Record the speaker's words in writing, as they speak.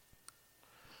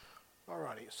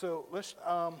Alrighty, so let's.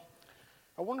 I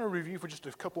want to review for just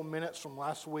a couple minutes from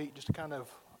last week, just to kind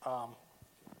of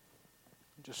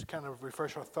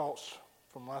refresh our thoughts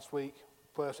from last week.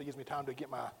 Plus, it gives me time to get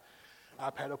my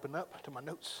iPad open up to my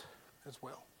notes as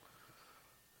well.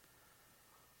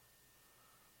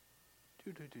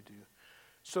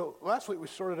 So last week we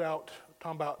started out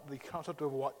talking about the concept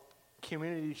of what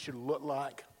community should look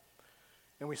like,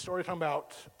 and we started talking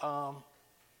about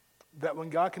that when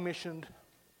God commissioned.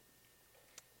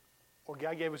 Or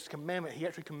God gave us a commandment, he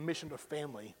actually commissioned a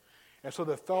family. And so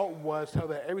the thought was how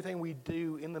that everything we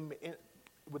do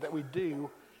that we do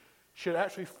should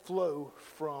actually flow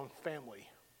from family.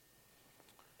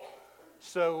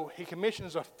 So he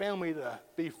commissions a family to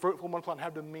be fruitful, multiply, and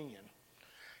have dominion.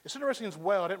 It's interesting as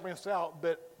well, I didn't bring this out,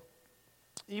 but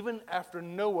even after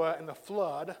Noah and the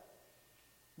flood,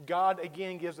 God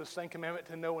again gives the same commandment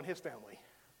to Noah and his family.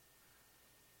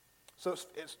 So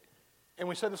and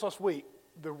we said this last week,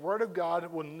 the word of God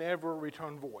will never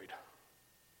return void.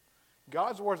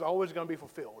 God's word is always going to be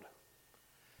fulfilled.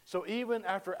 So even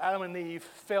after Adam and Eve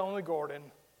fell in the garden,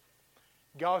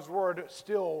 God's word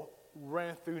still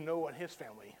ran through Noah and his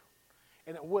family.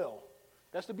 And it will.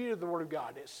 That's the beauty of the word of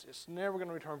God. It's never going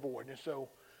to return void. And so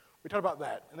we talked about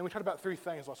that. And then we talked about three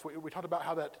things last week. We talked about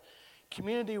how that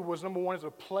community was, number one, is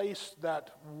a place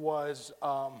that was,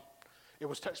 it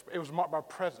was marked by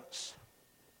presence.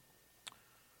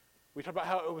 We talked about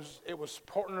how it was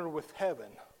partnered with heaven,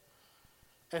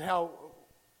 and how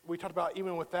we talked about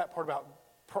even with that part about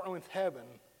partnering with heaven.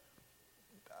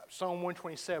 Psalm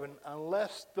 127: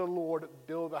 unless the Lord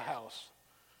build a house,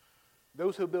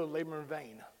 those who build labor in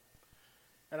vain.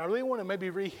 And I really want to maybe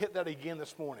re-hit that again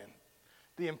this morning.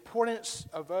 The importance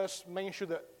of us making sure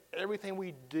that everything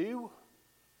we do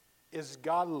is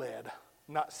God-led,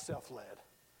 not self-led.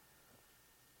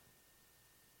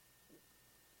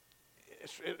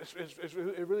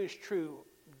 It really is true.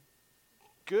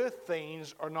 Good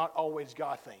things are not always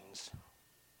God things.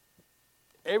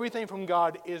 Everything from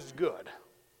God is good.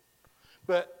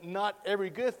 But not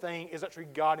every good thing is actually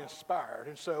God-inspired.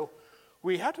 And so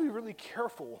we have to be really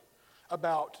careful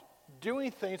about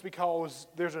doing things because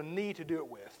there's a need to do it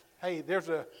with. Hey, there's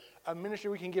a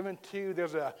ministry we can give into.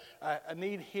 There's a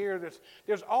need here.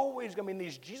 There's always going to be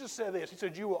needs. Jesus said this. He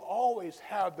said, you will always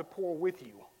have the poor with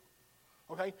you.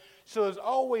 Okay? So there's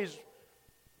always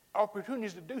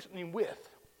opportunities to do something with.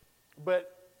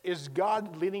 But is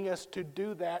God leading us to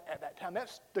do that at that time?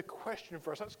 That's the question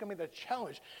for us. That's going to be the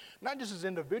challenge. Not just as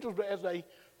individuals, but as a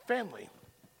family.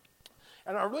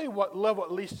 And I really love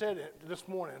what Lee said this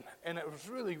morning. And it was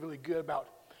really, really good about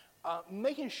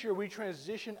making sure we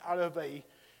transition out of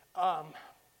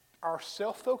our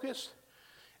self-focus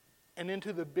and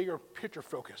into the bigger picture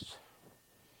focus.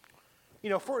 You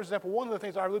know, for example, one of the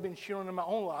things I've really been chewing on in my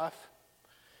own life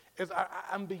is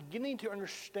I'm beginning to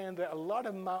understand that a lot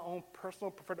of my own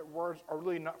personal prophetic words are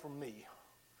really not from me.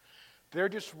 They're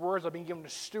just words I've been given to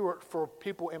steward for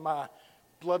people in my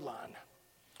bloodline.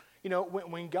 You know,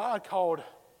 when God called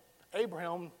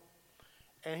Abraham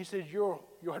and he said, you'll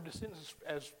have descendants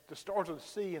as the stars of the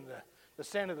sea and the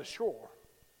sand of the shore,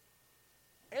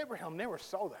 Abraham never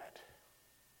saw that.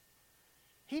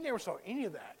 He never saw any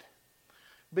of that.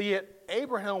 But yet,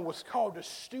 Abraham was called to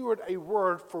steward a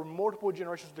word for multiple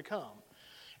generations to come.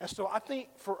 And so I think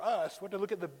for us, we have to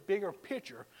look at the bigger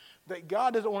picture, that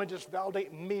God doesn't want to just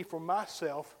validate me for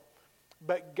myself,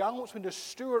 but God wants me to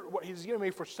steward what he's given me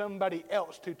for somebody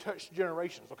else to touch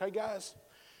generations. Okay, guys?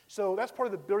 So that's part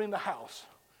of the building the house.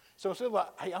 So instead of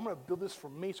like, hey, I'm going to build this for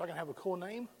me so I can have a cool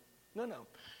name. No.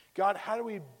 God, how do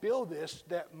we build this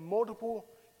that multiple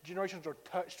generations are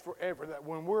touched forever, that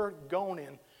when we're gone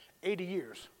in 80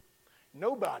 years,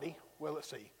 nobody, well, let's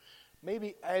see,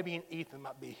 maybe Abby and Ethan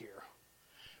might be here.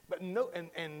 But no,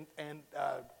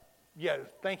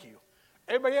 thank you.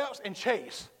 Everybody else and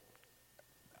Chase,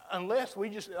 unless we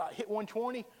just hit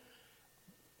 120,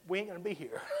 we ain't going to be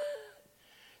here.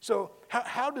 So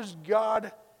how does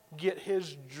God get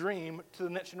his dream to the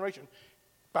next generation?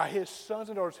 By his sons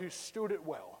and daughters who steward it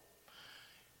well.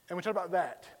 And we talked about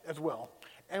that as well.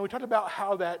 And we talked about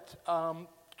how that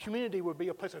community would be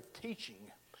a place of teaching.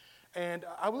 And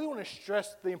I really want to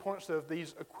stress the importance of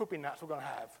these equipping nights we're going to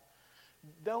have.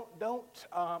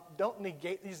 Don't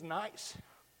negate these nights.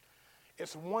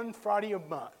 It's one Friday a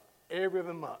month, every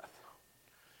other month.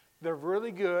 They're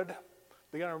really good.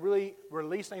 They're going to really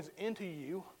release things into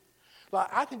you. Like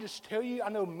I can just tell you, I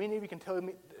know many of you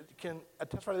can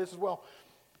attest to this as well.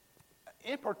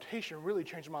 Impartation really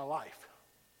changed my life.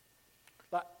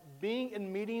 Like being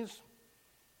in meetings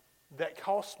that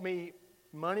cost me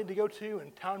money to go to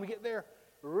and time to get there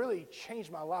really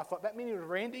changed my life. Like that meeting with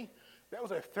Randy, That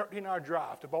was a 13-hour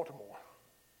drive to Baltimore.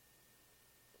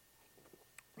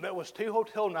 That was 2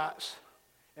 hotel nights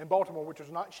in Baltimore, which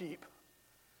was not cheap.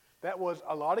 That was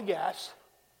a lot of gas.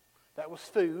 That was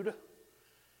food.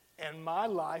 And my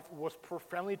life was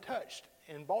profoundly touched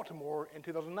in Baltimore in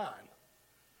 2009.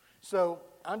 So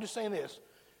I'm just saying this.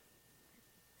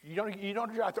 You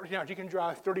don't drive 13 hours. You can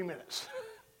drive 30 minutes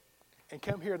and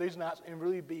come here these nights and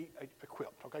really be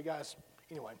equipped. Okay, guys?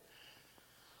 Anyway.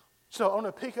 So I'm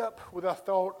going to pick up with our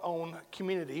thought on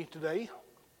community today.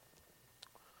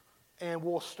 And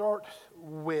we'll start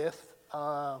with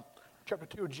chapter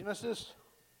 2 of Genesis.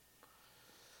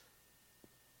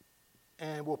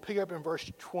 And we'll pick up in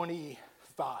verse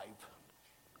 25.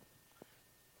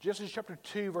 Genesis chapter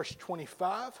 2, verse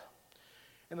 25.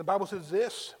 And the Bible says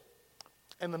this,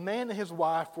 and the man and his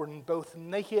wife were both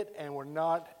naked and were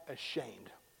not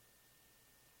ashamed.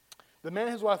 The man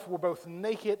and his wife were both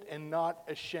naked and not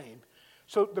ashamed.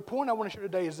 So the point I want to share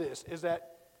today is this, is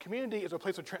that community is a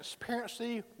place of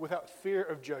transparency without fear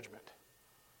of judgment.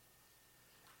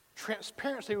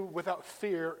 Transparency without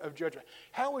fear of judgment.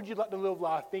 How would you like to live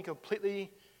life being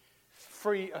completely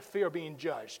free of fear of being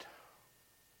judged?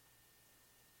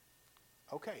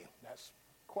 Okay, that's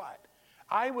quiet.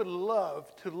 I would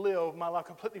love to live my life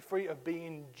completely free of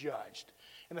being judged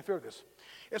and the fear of this.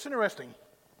 It's interesting.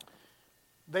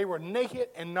 They were naked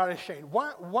and not ashamed.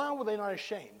 Why were they not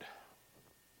ashamed?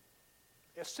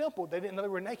 It's simple. They didn't know they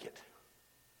were naked.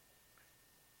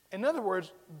 In other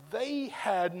words, they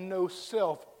had no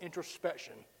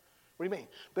self-introspection. What do you mean?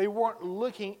 They weren't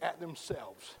looking at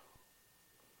themselves.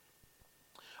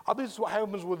 I believe this is what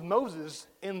happens with Moses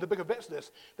in the book of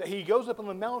Exodus, that he goes up on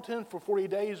the mountain for 40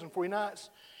 days and 40 nights,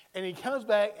 and he comes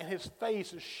back and his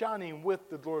face is shining with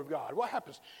the glory of God. What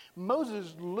happens?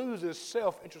 Moses loses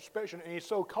self-introspection, and he's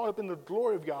so caught up in the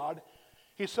glory of God,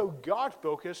 he's so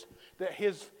God-focused that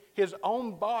his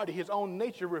own body, his own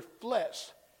nature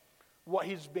reflects what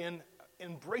he's been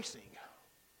embracing.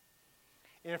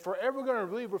 And if we're ever going to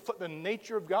really reflect the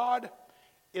nature of God,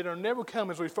 it'll never come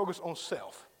as we focus on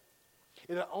self.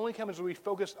 It'll only come as we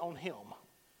focus on him.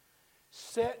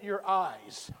 Set your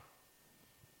eyes.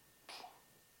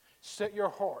 Set your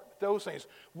heart. Those things.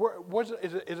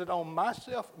 Is it on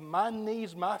myself, my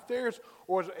needs, my fears,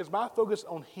 or is my focus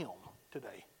on him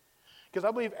today? Because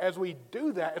I believe as we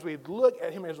do that, as we look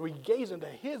at him, as we gaze into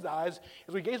his eyes,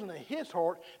 as we gaze into his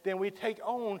heart, then we take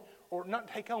on, or not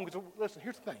take on, because listen,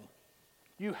 here's the thing.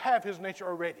 You have his nature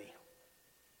already.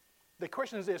 The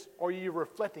question is this, are you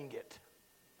reflecting it?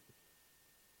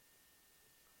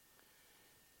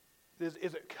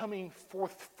 Is it coming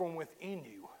forth from within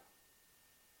you?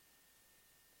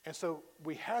 And so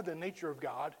we have the nature of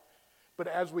God, but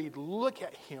as we look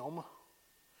at him,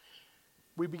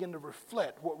 we begin to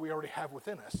reflect what we already have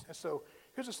within us. And so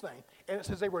here's this thing. And it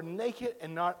says they were naked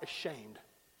and not ashamed.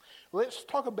 Let's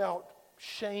talk about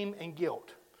shame and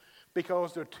guilt,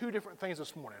 because they're two different things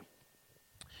this morning.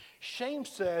 Shame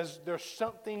says there's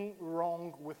something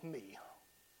wrong with me.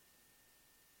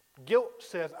 Guilt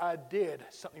says I did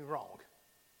something wrong.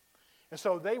 And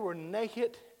so they were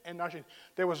naked and not ashamed.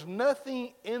 There was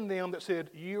nothing in them that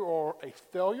said you are a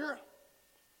failure,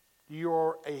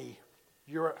 you're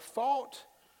at fault.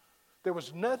 There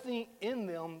was nothing in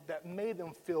them that made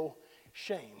them feel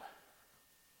shame.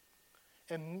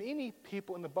 And many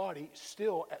people in the body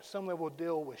still at some level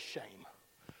deal with shame,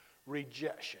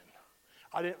 rejection.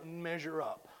 I didn't measure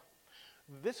up.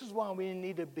 This is why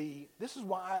this is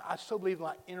why I so believe in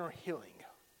like inner healing.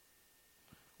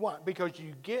 Why? Because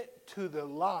you get to the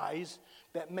lies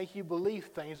that make you believe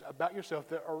things about yourself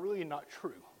that are really not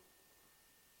true.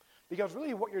 Because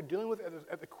really what you're dealing with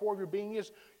at the core of your being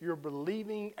is you're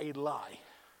believing a lie.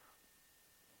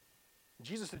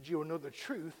 Jesus said you will know the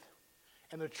truth,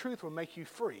 and the truth will make you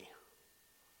free.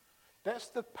 That's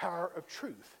the power of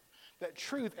truth. That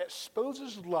truth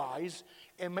exposes lies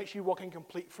and makes you walk in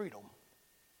complete freedom.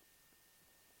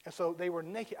 And so they were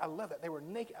naked. I love that. They were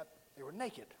naked. They were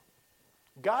naked.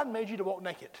 God made you to walk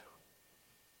naked.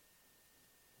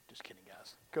 Just kidding,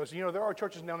 guys. Because, there are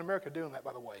churches now in America doing that,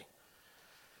 by the way.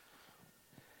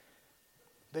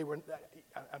 They were,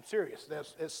 I'm serious.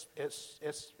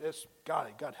 It's God.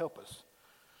 God help us.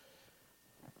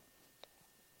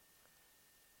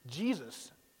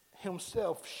 Jesus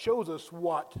himself shows us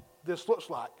what this looks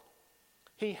like.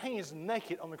 He hangs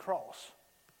naked on the cross.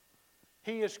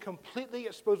 He is completely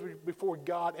exposed before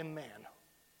God and man.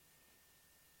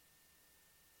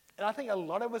 And I think a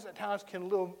lot of us at times can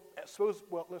live exposed.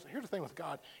 Well, listen, here's the thing with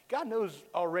God. God knows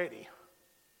already.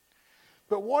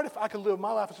 But what if I could live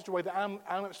my life in such a way that I'm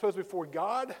exposed before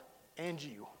God and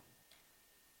you?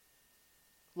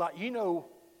 Like,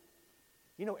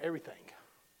 you know everything.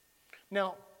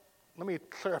 Now, let me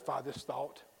clarify this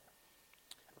thought.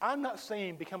 I'm not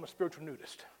saying become a spiritual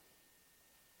nudist,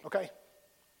 okay?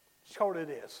 It's called what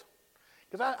it is.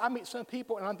 Because I meet some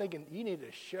people and I'm thinking, you need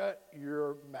to shut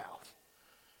your mouth.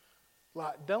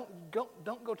 Like, don't go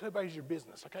tell everybody your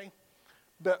business, okay?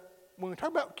 But when we talk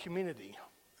about community,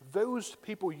 those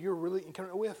people you're really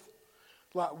encountering with,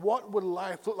 like, what would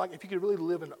life look like if you could really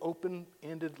live an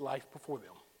open-ended life before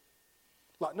them?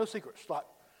 Like, no secrets. Like,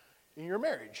 in your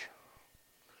marriage.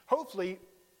 Hopefully,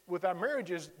 with our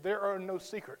marriages, there are no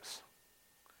secrets.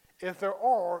 If there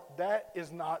are, that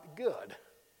is not good.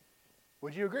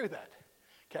 Would you agree with that?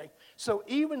 Okay. So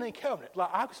even in covenant, like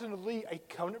I consider Lee a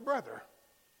covenant brother.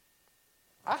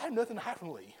 I have nothing to hide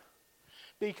from Lee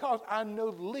because I know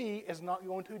Lee is not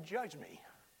going to judge me.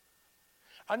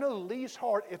 I know Lee's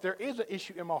heart, if there is an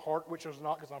issue in my heart, which is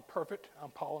not because I'm perfect,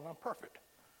 I'm Paul and I'm perfect.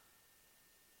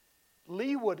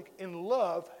 Lee would, in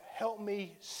love, help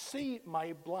me see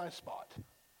my blind spot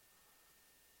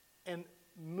and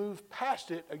move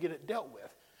past it or get it dealt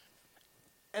with.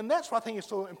 And that's what I think is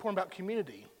so important about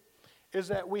community, is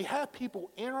that we have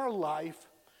people in our life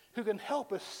who can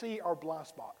help us see our blind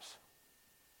spots.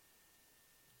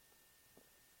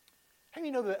 How do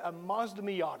you know that a Mazda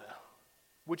Miata,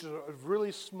 which is a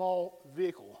really small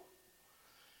vehicle,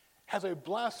 has a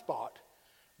blind spot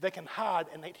that can hide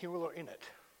an 18-wheeler in it?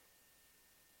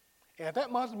 And if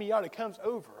that Mazda Miata comes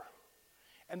over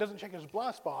and doesn't check his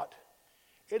blind spot,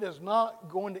 it is not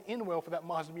going to end well for that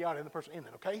Mazda Miata and the person in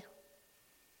it, okay?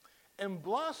 And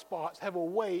blind spots have a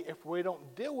way, if we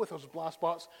don't deal with those blind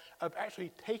spots, of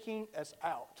actually taking us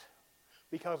out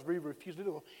because we refuse to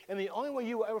do it. And the only way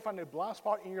you will ever find a blind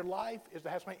spot in your life is to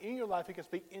have somebody in your life who can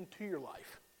speak into your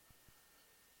life.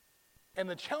 And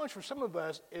the challenge for some of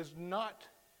us is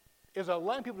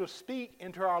allowing people to speak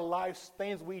into our lives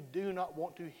things we do not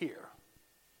want to hear.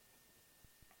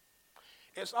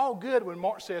 It's all good when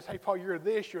Mark says, hey, Paul, you're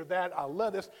this, you're that, I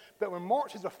love this. But when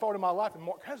Mark sees a fault in my life and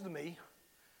Mark comes to me,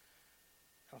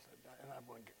 and I'm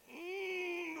going,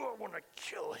 I want to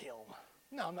kill him.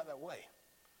 No, I'm not that way.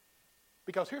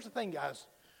 Because here's the thing, guys.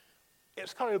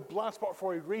 It's called a blind spot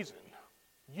for a reason.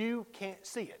 You can't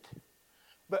see it.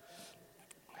 But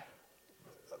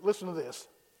listen to this.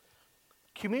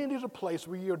 Community is a place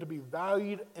where you are to be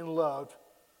valued and loved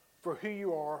for who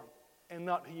you are and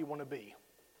not who you want to be.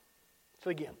 So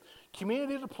again,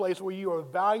 community is a place where you are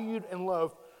valued and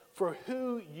loved for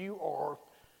who you are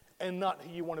and not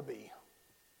who you want to be.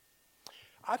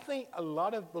 I think a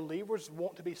lot of believers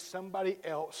want to be somebody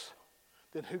else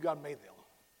than who God made them.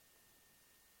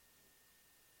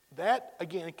 That,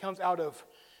 again, comes out of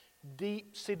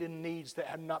deep-seated needs that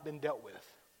have not been dealt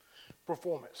with.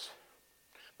 Performance.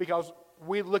 Because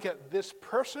we look at this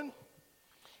person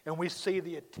and we see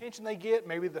the attention they get,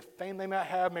 maybe the fame they might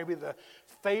have, maybe the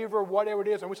favor, whatever it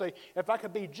is, and we say, if I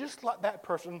could be just like that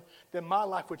person, then my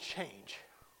life would change.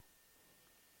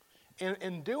 And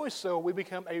in doing so, we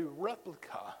become a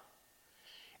replica.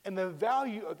 And the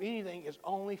value of anything is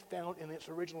only found in its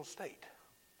original state.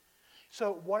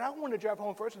 So what I want to drive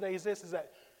home first today is this, is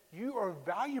that you are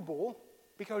valuable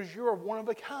because you're one of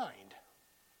a kind.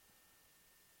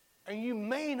 And you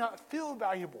may not feel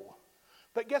valuable.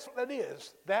 But guess what that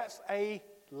is? That's a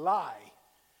lie.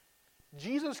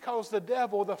 Jesus calls the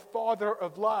devil the father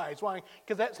of lies. Why?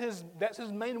 Because that's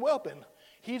his main weapon.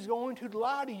 He's going to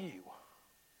lie to you.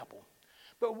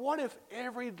 But what if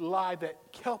every lie that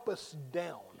kept us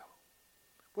down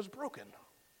was broken?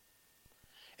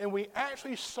 And we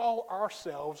actually saw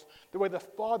ourselves the way the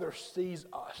Father sees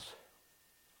us.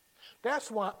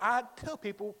 That's why I tell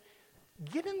people,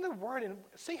 get in the Word and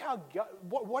see how God,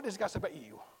 what does God say about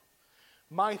you?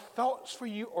 My thoughts for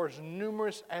you are as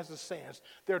numerous as the sands.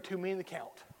 There are too many to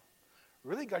count.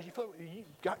 Really, God,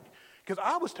 because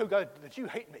I was told, God, that you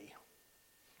hate me.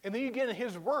 And then you get in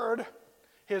His Word,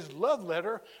 His love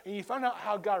letter, and you find out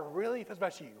how God really feels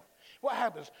about you. What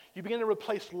happens? You begin to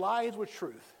replace lies with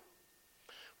truth.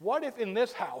 What if in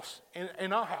this house,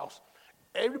 in our house,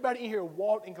 everybody in here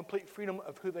walked in complete freedom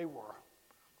of who they were?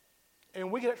 And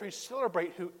we could actually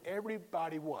celebrate who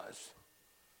everybody was.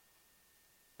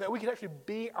 That we could actually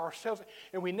be ourselves,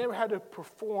 and we never had to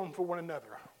perform for one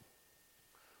another.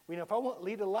 You know, if I want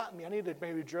Lee to like me, I need to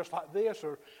maybe dress like this,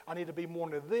 or I need to be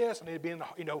more into this. I need to be in, I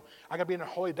got to be in the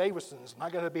Harley Davidsons, and I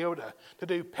got to be able to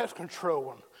do pest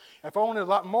control. And if I want to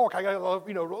like Mark, I got to love,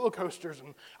 roller coasters,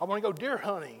 and I want to go deer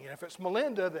hunting. And if it's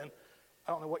Melinda, then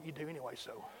I don't know what you do anyway,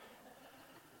 so.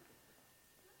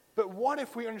 But what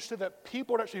if we understood that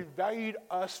people actually valued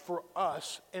us for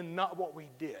us and not what we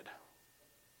did?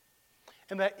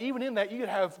 And that even in that, you could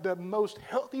have the most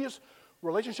healthiest,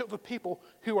 relationships with people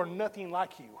who are nothing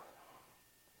like you.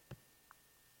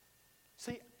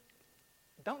 See,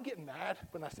 don't get mad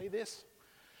when I say this.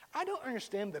 I don't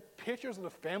understand the pictures of the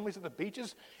families at the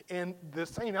beaches in the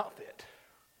same outfit.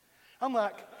 I'm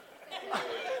like,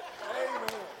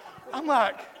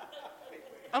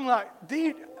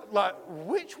 dude, like,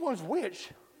 which one's which?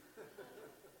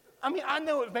 I mean, I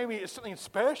know maybe it's something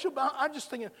special, but I'm just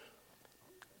thinking,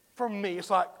 for me, it's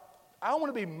like, I want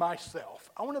to be myself.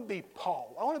 I want to be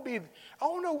Paul. I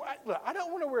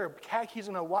don't want to wear khakis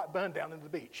and a white bun down to the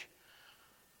beach.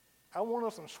 I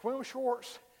want some swim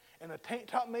shorts and a tank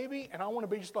top maybe, and I want to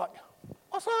be just like,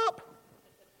 what's up?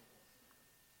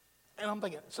 And I'm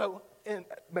thinking, and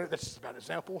maybe that's just a bad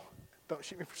example. Don't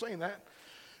shoot me for saying that.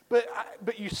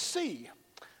 But you see,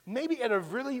 maybe at a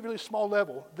really, really small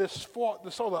level,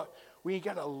 we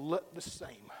got to look the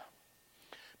same.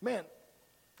 Man,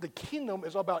 the kingdom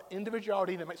is all about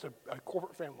individuality that makes a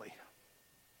corporate family.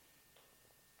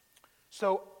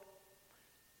 So,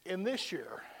 in this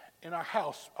year, in our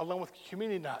house, along with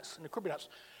community nights and the corporate nights,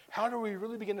 how do we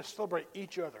really begin to celebrate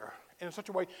each other in such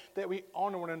a way that we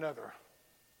honor one another?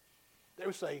 That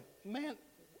we say, man,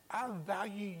 I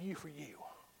value you for you.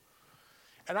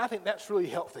 And I think that's really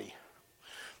healthy.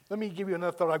 Let me give you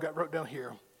another thought I've got wrote down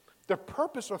here. The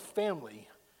purpose of family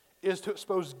is to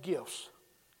expose gifts,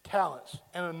 talents,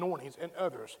 and anointings in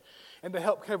others, and to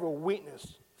help cover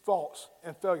weakness, faults,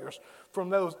 and failures from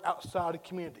those outside the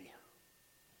community.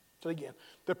 So again,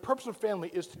 the purpose of family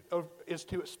is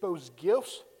to expose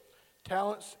gifts,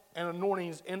 talents, and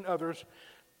anointings in others,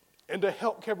 and to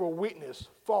help cover weakness,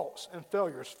 faults, and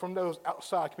failures from those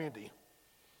outside the community.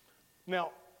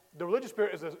 Now, the religious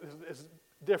spirit is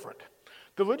different.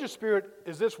 The religious spirit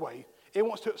is this way. It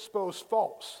wants to expose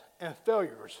faults and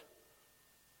failures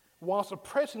while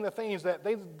suppressing the things that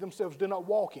they themselves do not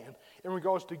walk in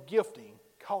regards to gifting,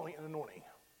 calling, and anointing.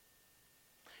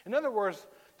 In other words,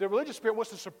 the religious spirit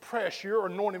wants to suppress your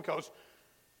anointing because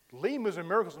Lee moves in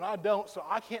miracles and I don't, so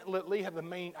I can't let Lee have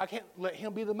I can't let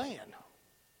him be the man.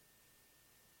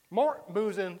 Mark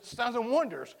moves in signs and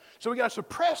wonders, so we got to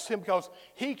suppress him because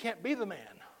he can't be the man.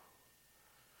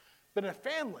 But in a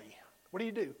family, what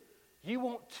do? You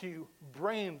want to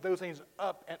bring those things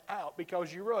up and out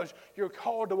because you realize you're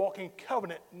called to walk in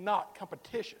covenant, not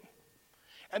competition.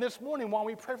 And this morning, while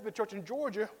we pray for the church in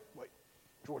Georgia,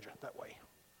 that way.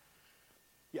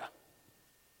 Yeah.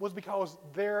 Was because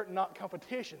they're not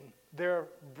competition. They're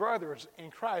brothers in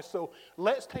Christ. So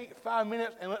let's take 5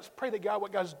 minutes and let's pray that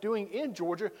what God's doing in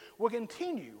Georgia will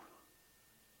continue.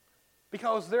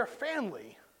 Because they're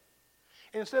family.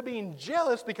 And instead of being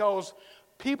jealous because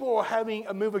people are having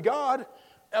a move of God,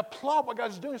 applaud what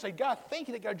God's doing and say, God, thank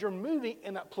you that God, you're moving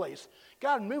in that place.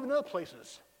 God, move in other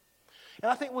places.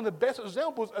 And I think one of the best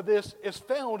examples of this is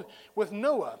found with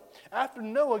Noah. After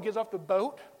Noah gets off the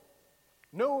boat,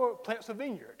 Noah plants a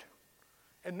vineyard,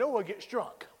 and Noah gets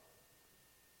drunk.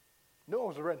 Noah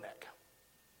was a redneck.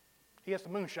 He has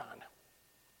some moonshine.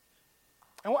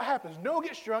 And what happens? Noah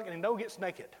gets drunk, and Noah gets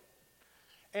naked.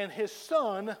 And his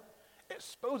son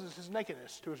exposes his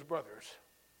nakedness to his brothers.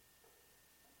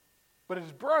 But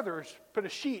his brothers put a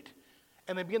sheet,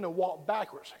 and they begin to walk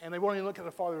backwards, and they won't even look at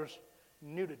the father's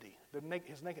nudity,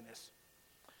 his nakedness.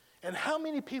 And how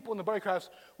many people in the body of Christ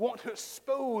want to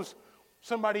expose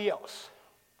somebody else?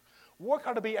 Work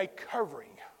ought to be a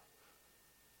covering.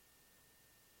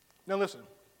 Now listen,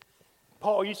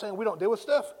 Paul, are you saying we don't deal with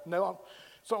stuff? No,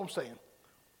 that's what I'm saying.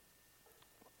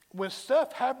 When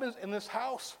stuff happens in this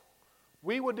house,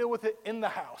 we will deal with it in the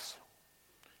house.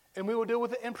 And we will deal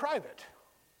with it in private.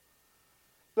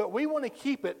 But we want to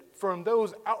keep it from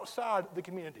those outside the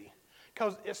community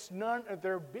because it's none of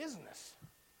their business.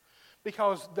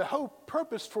 Because the whole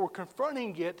purpose for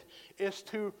confronting it is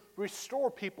to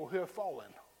restore people who have fallen.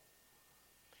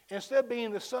 Instead of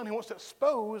being the son who wants to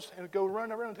expose and go run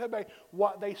around and tell everybody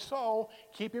what they saw,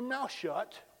 keep your mouth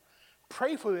shut,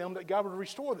 pray for them that God would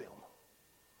restore them.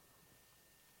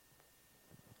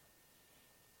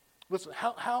 Listen,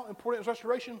 how important is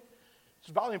restoration? It's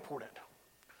vitally important.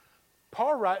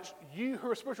 Paul writes, you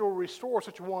who are spiritual will restore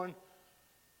such a one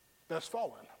that's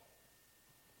fallen.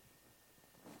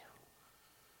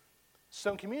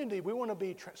 So in community, we want to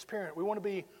be transparent. We want to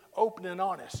be open and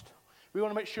honest. We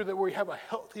want to make sure that we have a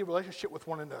healthy relationship with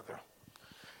one another.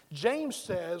 James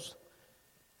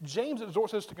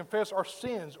exhorts us to confess our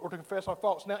sins or to confess our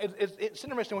faults. Now, it's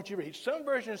interesting what you read. Some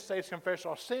versions say confess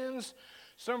our sins.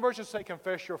 Some versions say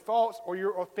confess your faults or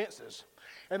your offenses.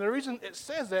 And the reason it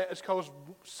says that is because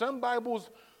some Bibles,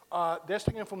 that's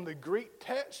taken from the Greek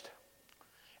text,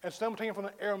 and some are taken from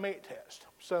the Aramaic text.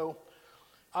 So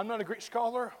I'm not a Greek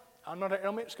scholar. I'm not an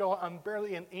Aramaic scholar. I'm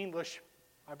barely an English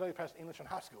I barely passed English in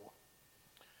high school.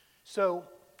 So,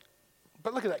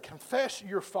 but look at that. Confess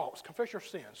your faults. Confess your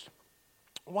sins.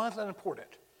 Why is that important?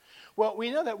 Well,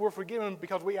 we know that we're forgiven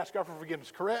because we ask God for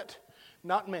forgiveness, correct?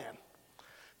 Not man.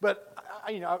 But,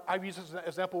 I've used this as an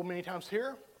example many times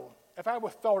here. If I have a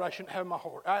thought I shouldn't have in my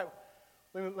heart,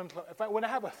 when I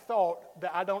have a thought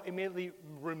that I don't immediately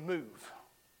remove,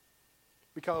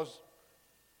 because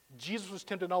Jesus was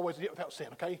tempted always to do it without sin,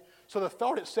 okay? So the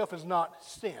thought itself is not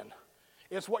sin.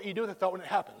 It's what you do with the thought when it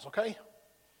happens, okay?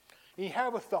 And you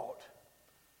have a thought,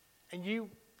 and you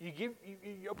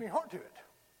open your heart to it,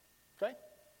 okay?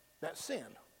 That's sin.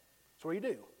 So what do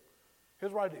you do?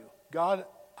 Here's what I do. God,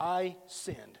 I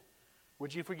sinned.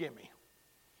 Would you forgive me?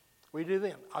 What do you do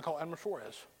then? I call Admiral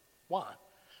Suarez. Why?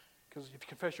 Because if you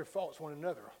confess your faults one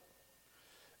another.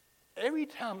 Every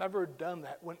time I've ever done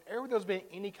that, whenever there's been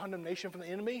any condemnation from the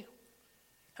enemy,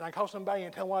 and I call somebody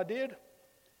and tell them what I did,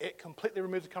 it completely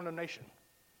removes the condemnation.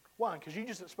 Why? Because you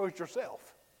just exposed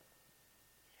yourself.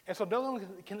 And so no longer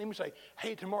can the enemy say,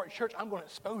 hey, tomorrow at church, I'm going to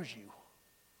expose you.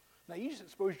 Now, you just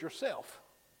exposed yourself.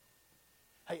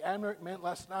 Hey, Admiral, man,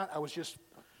 last night I was just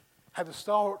had this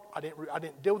thought. I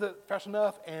didn't deal with it fast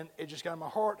enough, and it just got in my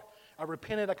heart. I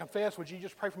repented. I confessed. Would you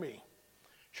just pray for me?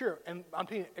 Sure. And I'm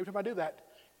telling you, every time I do that,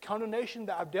 condemnation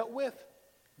that I've dealt with,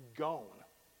 gone.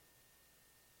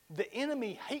 The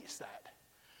enemy hates that.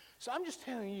 So I'm just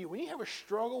telling you, when you have a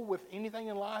struggle with anything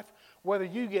in life, whether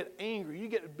you get angry, you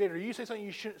get bitter, you say something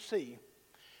you shouldn't see,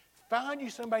 find you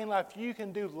somebody in life you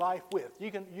can do life with,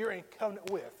 you're in covenant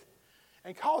with,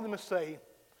 and call them and say,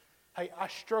 hey, I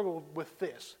struggled with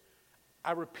this.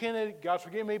 I repented, God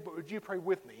forgive me, but would you pray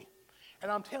with me?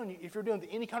 And I'm telling you, if you're doing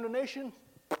any condemnation,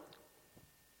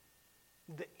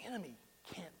 the enemy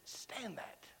can't stand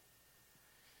that.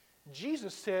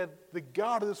 Jesus said, the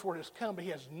God of this world has come, but he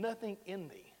has nothing in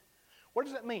me. What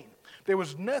does that mean? There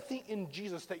was nothing in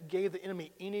Jesus that gave the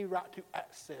enemy any right to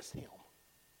access him.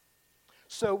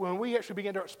 So when we actually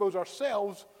begin to expose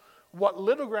ourselves, what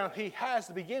little ground he has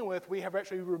to begin with, we have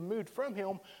actually removed from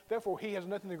him. Therefore, he has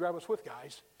nothing to grab us with,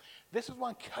 guys. This is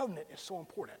why covenant is so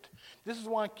important. This is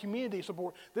why community is so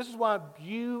important. This is why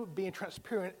you being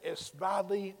transparent is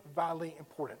vitally, vitally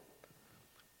important.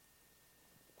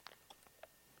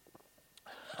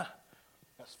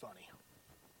 That's funny.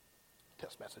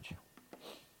 Text message.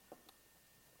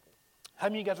 How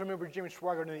many of you guys remember Jimmy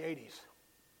Swaggart in the 80s?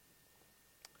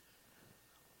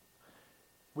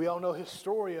 We all know his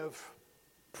story of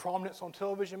prominence on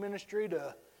television ministry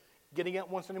to getting up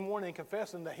one Sunday morning and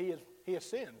confessing that he has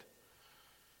sinned.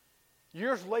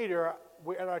 Years later,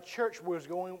 at our church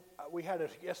we had a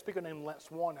guest speaker named Lance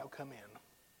Warnow come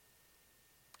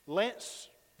in. Lance,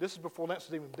 this is before Lance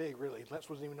was even big, really. Lance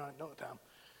wasn't even known at the time.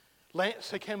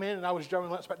 Lance had come in, and I was driving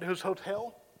Lance back to his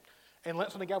hotel. And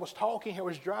Lance and the guy was talking. He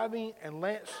was driving, and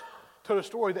Lance told a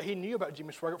story that he knew about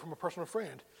Jimmy Swaggart from a personal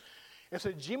friend. And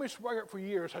said Jimmy Swaggart for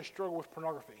years has struggled with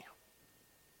pornography.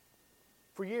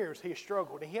 For years he has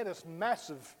struggled. And he had this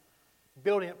massive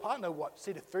building at, I don't know what,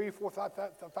 seated 3, 4, 5.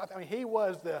 I mean, he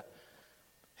was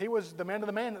the man of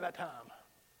the man at that time.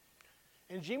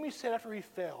 And Jimmy said after he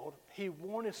failed, he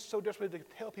wanted so desperately to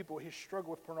tell people his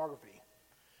struggle with pornography.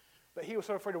 But he was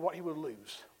so afraid of what he would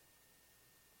lose.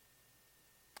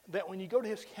 That when you go to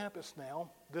his campus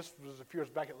now, this was a few years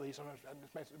back at least,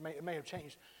 it may have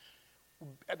changed.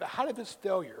 At the height of his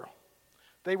failure,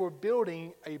 they were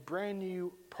building a brand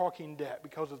new parking deck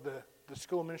because of the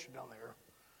school ministry down there.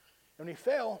 And when he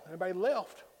fell, and everybody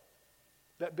left,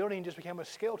 that building just became a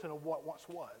skeleton of what once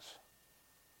was.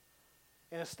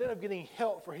 And instead of getting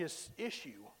help for his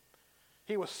issue,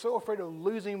 he was so afraid of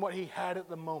losing what he had at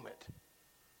the moment.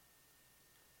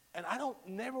 And I don't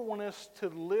never want us to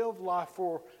live life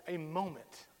for a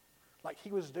moment like he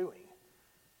was doing.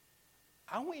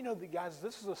 I want you to know that, guys,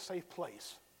 this is a safe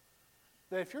place.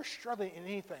 That if you're struggling in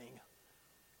anything,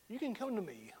 you can come to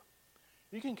me.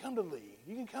 You can come to Lee.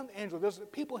 You can come to Angela. There's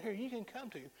people here you can come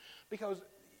to because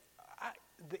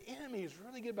the enemy is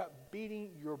really good about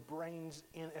beating your brains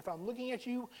in. If I'm looking at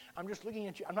you, I'm just looking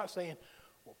at you. I'm not saying,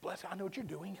 well, bless you, I know what you're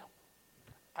doing.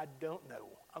 I don't know.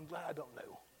 I'm glad I don't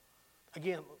know.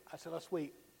 Again, I said last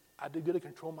week, I do good to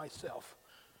control myself.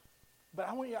 But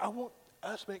I want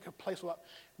us to make a place where,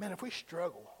 man, if we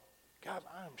struggle, guys,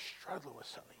 I am struggling with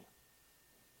something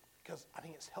because I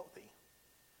think it's healthy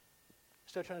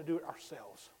instead of trying to do it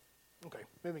ourselves. Okay,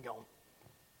 moving on.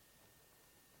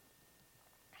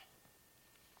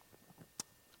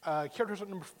 Characteristic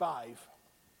number 5.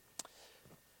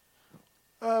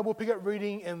 We'll pick up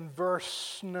reading in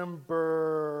verse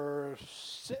number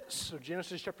 6 of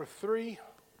Genesis chapter 3.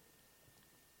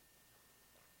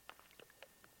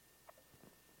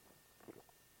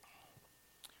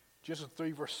 Genesis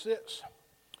 3, verse 6.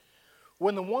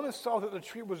 When the woman saw that the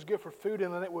tree was good for food,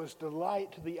 and that it was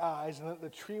delight to the eyes, and that the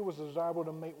tree was desirable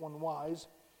to make one wise,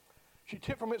 she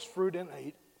took from its fruit and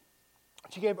ate.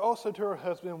 She gave also to her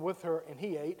husband with her, and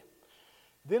he ate.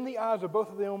 Then the eyes of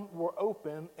both of them were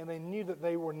open, and they knew that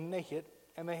they were naked,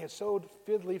 and they had sewed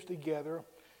fig leaves together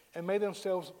and made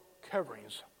themselves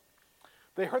coverings.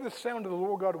 They heard the sound of the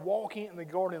Lord God walking in the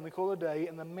garden in the cool of the day,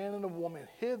 and the man and the woman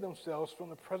hid themselves from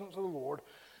the presence of the Lord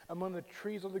among the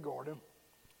trees of the garden.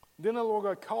 Then the Lord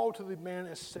God called to the man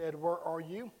and said, "Where are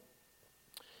you?"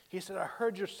 He said, "I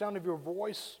heard your sound of your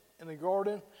voice in the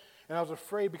garden, and I was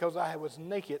afraid because I was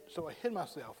naked, so I hid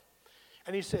myself."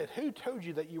 And he said, "Who told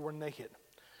you that you were naked?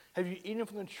 Have you eaten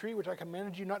from the tree which I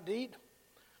commanded you not to eat?"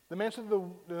 The man said,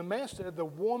 "The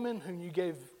woman whom you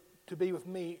gave to be with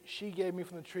me, she gave me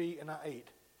from the tree, and I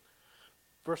ate."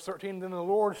 Verse 13, then the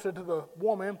Lord said to the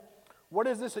woman, "What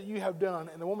is this that you have done?"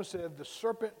 And the woman said, "The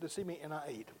serpent deceived me, and I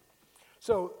ate."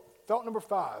 So, thought number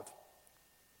 5,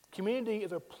 community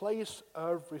is a place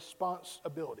of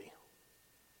responsibility.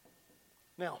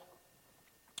 Now,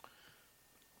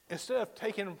 instead of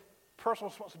taking personal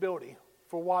responsibility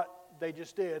for what they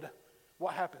just did,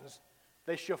 what happens?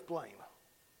 They shift blame.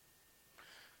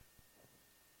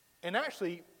 And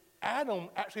actually, Adam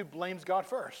actually blames God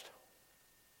first.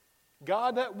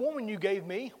 God, that woman you gave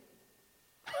me.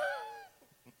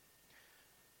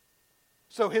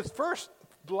 So his first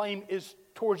blame is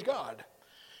towards God.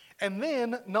 And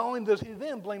then, not only does he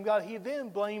then blame God, he then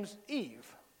blames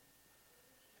Eve.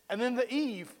 And then the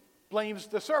Eve blames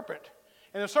the serpent.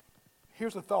 And the serpent,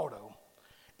 here's the thought though,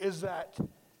 is that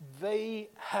they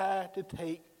had to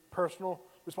take personal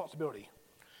responsibility.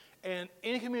 And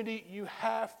in a community, you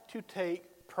have to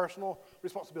take personal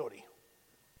responsibility.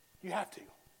 You have to.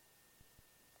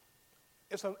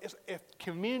 If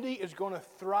community is going to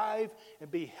thrive and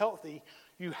be healthy,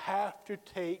 you have to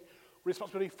take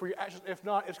responsibility for your actions. If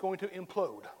not, it's going to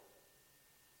implode.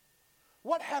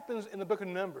 What happens in the book of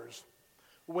Numbers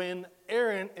when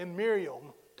Aaron and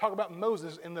Miriam talk about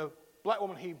Moses and the black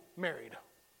woman he married?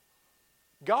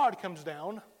 God comes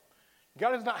down,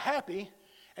 God is not happy,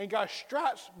 and God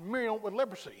strikes Miriam with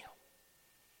leprosy.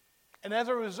 And as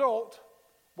a result,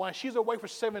 while she's away for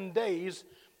 7 days,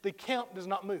 the camp does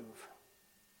not move.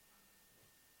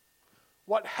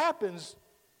 What happens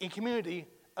in community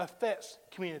affects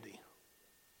community.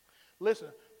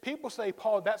 Listen, people say,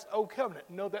 "Paul, that's Old Covenant."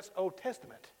 No, that's Old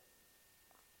Testament.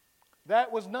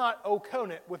 That was not Old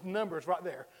Covenant with Numbers right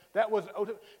there. That was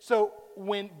Old. So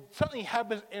when something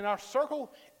happens in our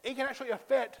circle, it can actually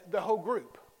affect the whole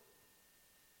group.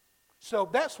 So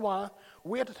that's why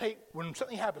we have to take, when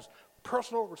something happens,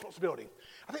 personal responsibility.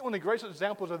 I think one of the greatest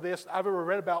examples of this I've ever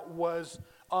read about was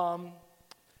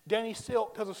Danny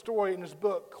Silk tells a story in his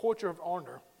book, Culture of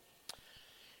Honor.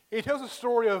 He tells a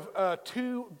story of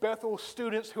 2 Bethel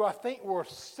students who I think were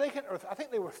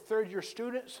third-year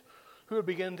students who had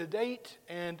begun to date,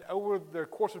 and over the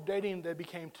course of dating, they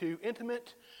became too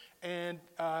intimate, and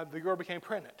the girl became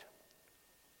pregnant.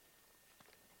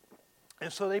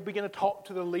 And so they begin to talk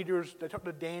to the leaders. They talk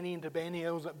to Danny and to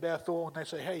Banios at Bethel, and they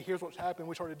say, "Hey, here's what's happened.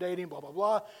 We started dating, blah, blah,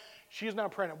 blah. She's now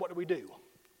pregnant. What do we do?"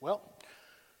 Well,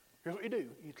 here's what you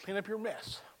do. You clean up your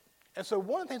mess. And so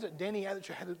one of the things that Danny had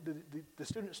the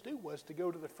students do was to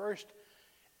go to the first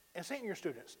and second-year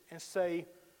students and say,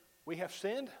 "We have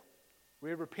sinned. We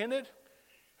have repented.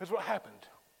 Here's what happened."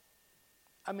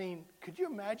 I mean, could you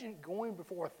imagine going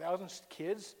before 1,000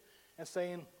 kids and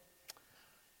saying,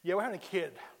 "Yeah, we're having a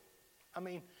kid"? I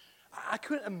mean, I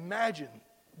couldn't imagine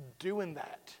doing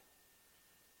that.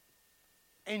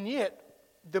 And yet,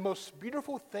 the most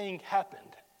beautiful thing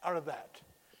happened out of that.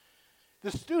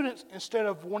 The students, instead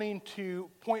of wanting to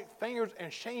point fingers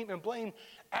and shame and blame,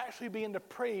 actually began to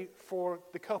pray for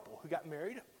the couple who got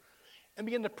married and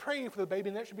began to pray for the baby,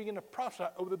 and actually began to prophesy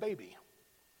over the baby.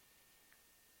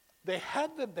 They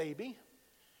had the baby,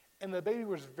 and the baby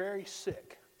was very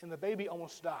sick, and the baby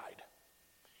almost died.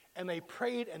 And they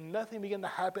prayed, and nothing began to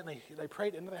happen. They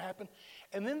prayed, and nothing happened.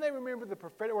 And then they remembered the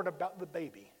prophetic word about the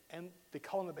baby, and they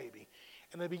called him the baby.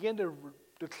 And they began to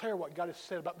declare what God had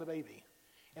said about the baby.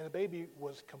 And the baby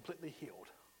was completely healed.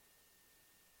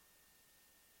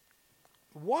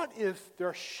 What if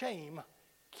their shame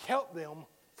kept them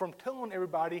from telling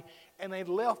everybody, and they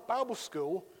left Bible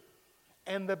school,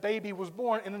 and the baby was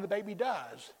born, and then the baby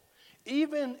dies?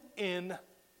 Even in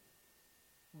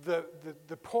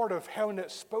the part of having to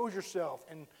expose yourself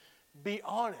and be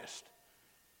honest,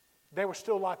 there was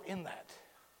still life in that.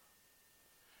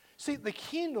 See, the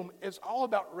kingdom is all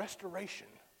about restoration.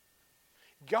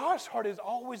 God's heart has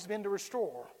always been to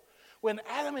restore. When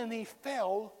Adam and Eve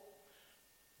fell,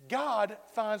 God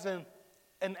finds an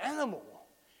animal,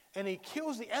 and he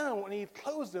kills the animal, and he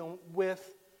clothes them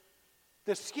with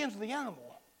the skins of the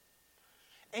animal.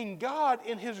 And God,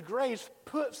 in his grace,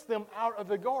 puts them out of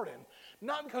the garden.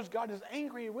 Not because God is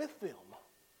angry with them.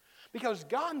 Because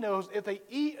God knows if they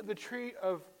eat of the tree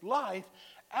of life,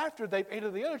 after they've ate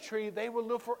of the other tree, they will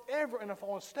live forever in a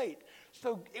fallen state.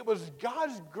 So it was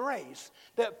God's grace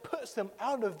that puts them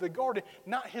out of the garden,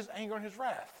 not his anger and his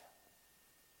wrath.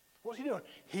 What's he doing?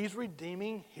 He's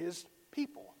redeeming his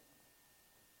people.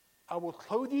 I will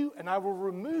clothe you and I will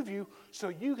remove you so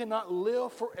you cannot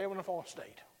live forever in a fallen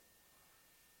state.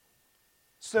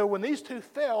 So when these two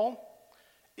fell,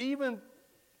 even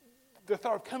the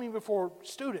thought of coming before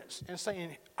students and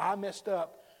saying, I messed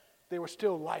up, there was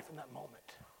still life in that moment.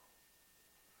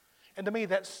 And to me,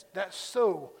 that's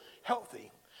so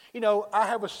healthy. You know, I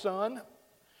have a son.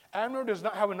 Abner does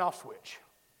not have an off switch.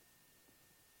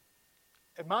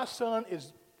 If my son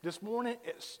is, this morning,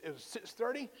 it's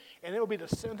 6:30, and it will be to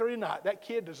 7:30 tonight, that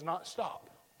kid does not stop.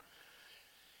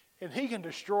 And he can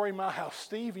destroy my house.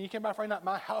 Steve, when you came by Friday night,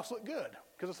 my house looked good.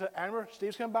 Because I said, Abner,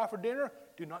 Steve's coming by for dinner.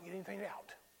 Do not get anything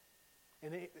out.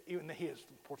 And even he has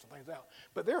poured some things out.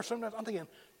 But there are sometimes I'm thinking,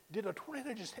 did a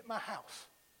tornado just hit my house?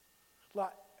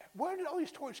 Like, where did all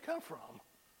these toys come from?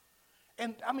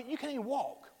 And, I mean, you can't even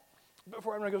walk. But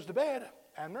before Abner goes to bed,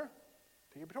 Abner,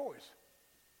 pick up your toys.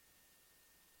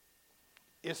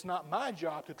 It's not my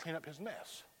job to clean up his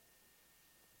mess.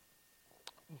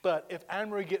 But if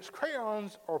Abner gets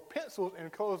crayons or pencils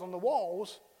and colors on the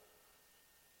walls,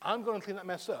 I'm going to clean that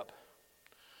mess up.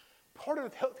 Part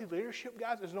of healthy leadership,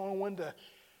 guys, is knowing when to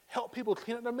help people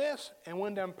clean up their mess and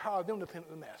when to empower them to clean up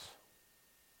the mess.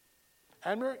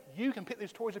 Abner, you can pick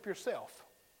these toys up yourself.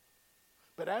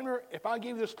 But Abner, if I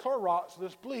give you this Clorox,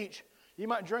 this bleach, you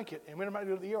might drink it and we might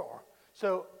go to the ER.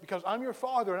 So because I'm your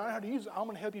father and I know how to use it, I'm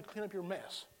going to help you clean up your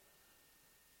mess.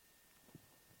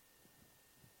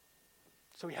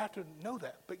 So we have to know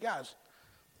that. But guys,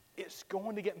 it's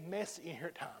going to get messy in here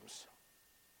at times.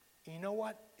 And you know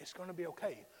what? It's going to be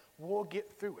okay. We'll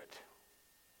get through it.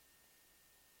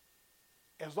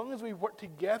 As long as we work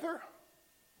together,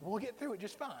 we'll get through it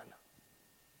just fine.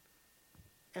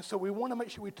 And so we want to make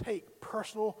sure we take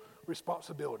personal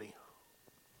responsibility.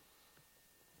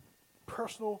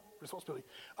 Personal responsibility.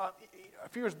 A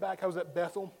few years back, I was at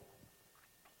Bethel,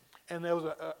 and there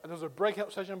was a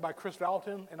breakout session by Chris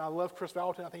Valentin, and I love Chris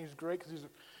Valentin. I think he's great because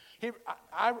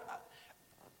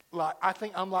I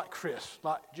think I'm like Chris,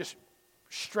 like just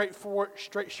straightforward,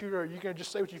 straight shooter. You can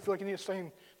just say what you feel like you need to say.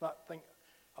 And I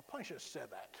probably should have said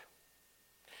that.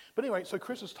 But anyway, so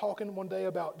Chris was talking one day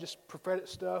about just prophetic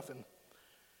stuff and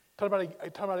talking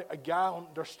about a guy on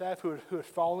their staff who had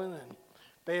fallen, and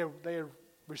they had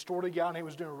restored a guy, and he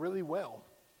was doing really well.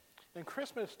 And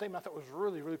Chris made a statement I thought was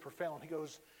really, really profound. He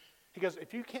goes,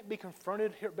 if you can't be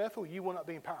confronted here at Bethel, you will not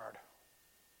be empowered.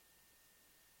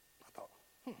 I thought,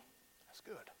 that's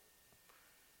good.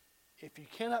 If you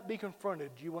cannot be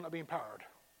confronted, you will not be empowered.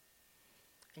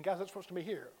 And guys, that's what's going to be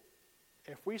here.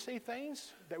 If we see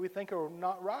things that we think are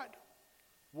not right,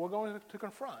 we're going to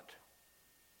confront.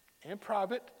 In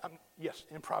private, yes,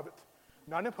 in private,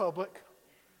 not in public,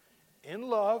 in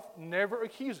love, never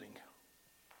accusing.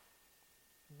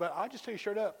 But I'll just tell you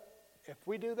straight up, if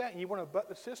we do that and you want to butt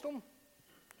the system,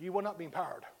 you will not be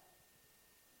empowered.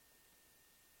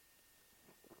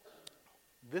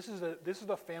 This is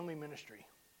a family ministry.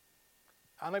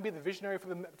 I may be the visionary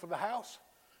for the house,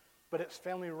 but it's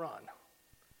family run.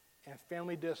 And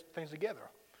family does things together.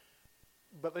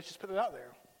 But let's just put it out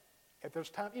there. If there's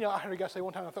time, I heard a guy say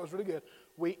one time, I thought it was really good,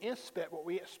 we inspect what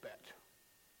we expect.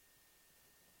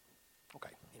 Okay,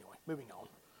 anyway, moving on.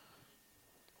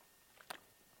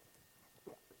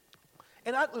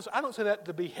 And I don't say that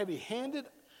to be heavy-handed.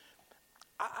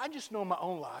 I just know in my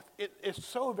own life, it's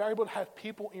so valuable to have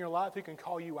people in your life who can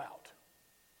call you out.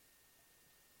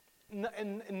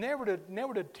 And never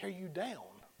to tear you down.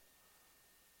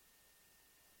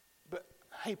 But,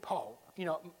 hey, Paul,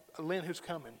 Lynn who's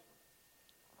coming,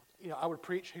 I would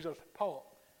preach. He goes, Paul,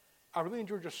 I really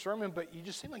enjoyed your sermon, but you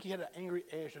just seem like you had an angry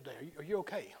edge today. Are you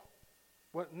okay?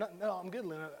 Well, no, I'm good,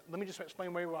 Lynn. Let me just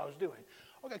explain what I was doing.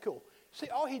 Okay, cool. See,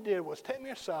 all he did was take me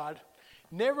aside,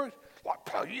 never, like,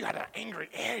 Paul, you had an angry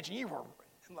edge, and you were,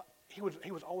 he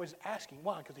was always asking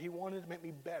why, because he wanted to make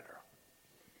me better.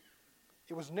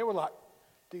 It was never like,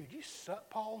 dude, you suck,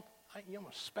 Paul. I'm going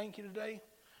to spank you today.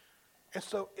 And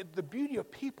so the beauty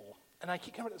of people, and I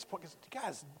keep coming to this point because,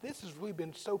 guys, this has really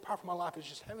been so powerful in my life, is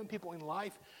just having people in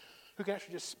life who can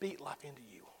actually just speak life into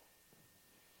you.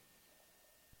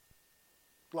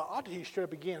 Like, I'll tell you straight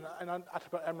up again, and I talk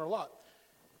about Abner a lot.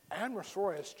 Abner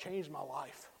Suarez changed my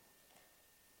life.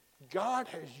 God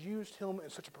has used him in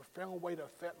such a profound way to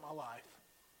affect my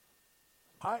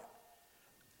life.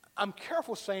 I'm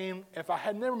careful saying if I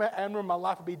had never met Abner, my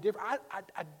life would be different.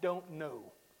 I don't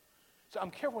know. So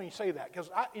I'm careful when you say that because,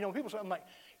 people say, I'm like,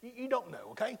 you don't know,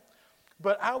 okay?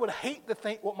 But I would hate to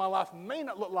think what my life may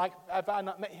not look like if I had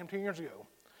not met him 2 years ago.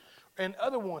 And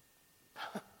other ones,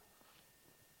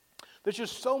 there's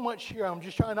just so much here. I'm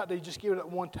just trying not to just give it at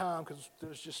one time because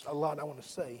there's just a lot I want to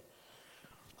say.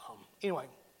 Anyway,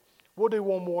 we'll do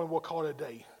one more and we'll call it a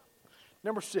day.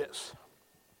 Number 6,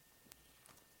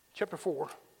 chapter 4,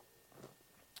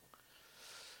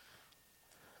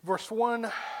 verse 1.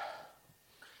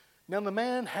 Now the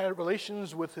man had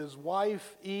relations with his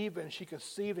wife Eve, and she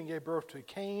conceived and gave birth to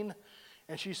Cain.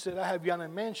 And she said, I have gotten a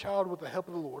man-child with the help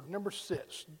of the Lord. Number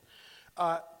 6,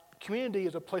 community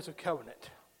is a place of covenant.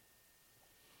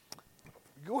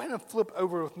 Go ahead and flip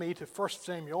over with me to 1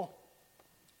 Samuel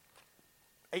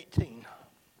 18.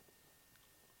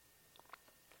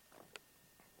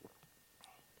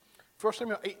 1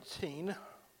 Samuel 18,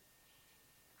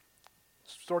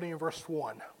 starting in verse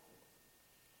 1.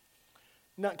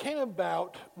 Now it came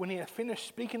about when he had finished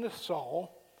speaking to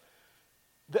Saul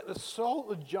that the soul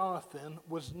of Jonathan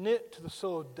was knit to the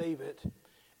soul of David,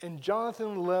 and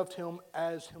Jonathan loved him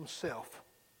as himself.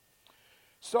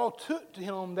 Saul took to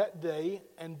him that day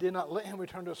and did not let him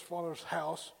return to his father's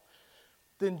house.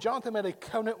 Then Jonathan made a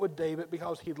covenant with David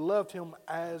because he loved him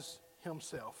as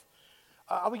himself.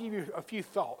 I will give you a few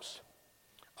thoughts.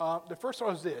 The first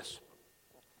thought is this.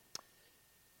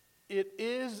 It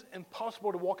is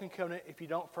impossible to walk in covenant if you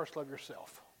don't first love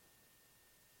yourself.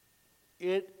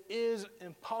 It is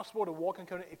impossible to walk in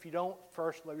covenant if you don't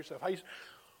first love yourself.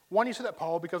 Why do you say that,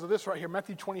 Paul? Because of this right here,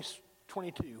 Matthew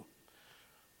 20:22.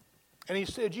 And he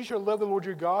said, you shall love the Lord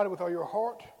your God with all your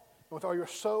heart, and with all your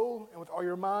soul, and with all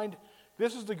your mind.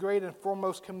 This is the great and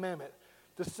foremost commandment.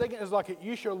 The second is like it,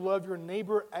 you shall love your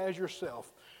neighbor as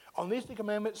yourself. On these 2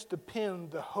 commandments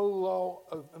depend the whole law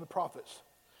and the prophets.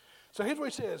 So here's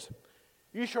what he says.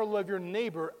 You shall love your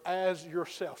neighbor as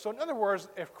yourself. So in other words,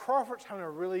 if Crawford's having a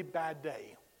really bad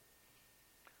day,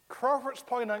 Crawford's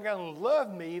probably not going to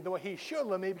love me the way he should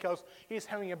love me because he's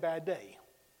having a bad day.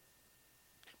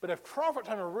 But if Crawford's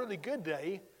having a really good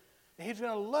day, then he's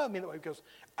going to love me that way because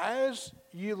as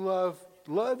you love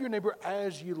your neighbor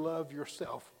as you love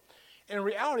yourself. In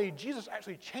reality, Jesus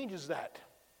actually changes that.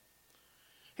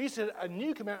 He said, a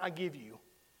new commandment I give you,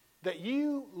 that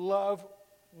you love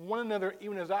one another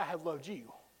even as I have loved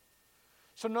you.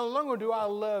 So no longer do I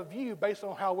love you based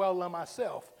on how well I love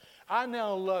myself. I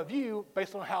now love you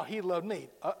based on how he loved me.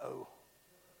 Uh-oh.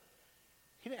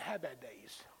 He didn't have bad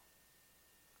days.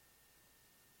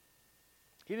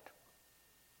 He didn't.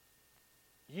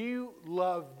 You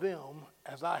love them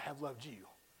as I have loved you.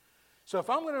 So if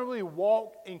I'm going to really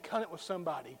walk in covenant with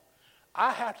somebody,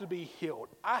 I have to be healed.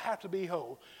 I have to be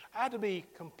whole. I have to be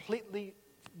completely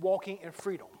walking in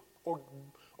freedom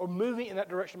or moving in that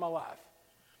direction of my life.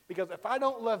 Because if I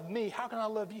don't love me, how can I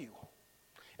love you?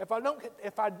 If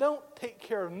I don't take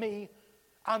care of me,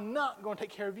 I'm not going to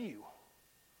take care of you.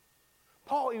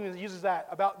 Paul even uses that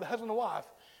about the husband and wife.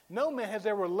 No man has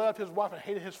ever loved his wife and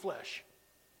hated his flesh.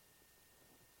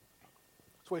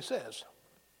 That's what he says.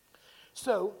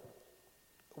 So,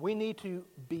 we need to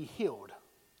be healed.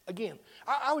 Again,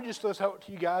 I would just throw this out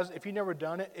to you guys, if you've never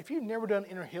done it. If you've never done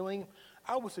inner healing,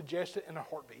 I would suggest it in a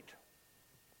heartbeat.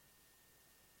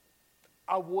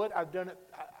 I've done it.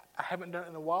 I haven't done it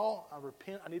in a while. I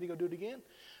repent. I need to go do it again.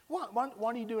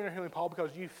 Why do you do inner healing, Paul?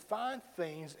 Because you find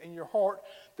things in your heart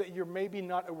that you're maybe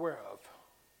not aware of.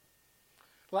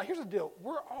 Like, here's the deal.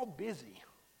 We're all busy.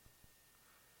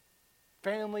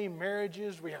 Family,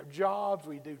 marriages, we have jobs,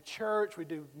 we do church, we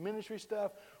do ministry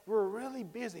stuff. We're really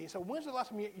busy. So when's the last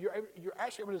time you're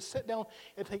actually able to sit down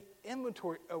and take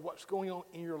inventory of what's going on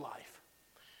in your life?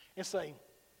 And say,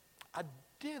 I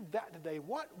did that today.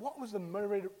 What was the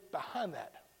motivator behind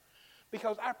that?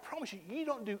 Because I promise you, you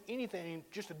don't do anything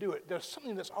just to do it. There's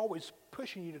something that's always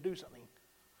pushing you to do something.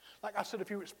 Like I said a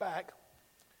few weeks back,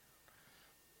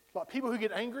 like people who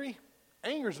get angry,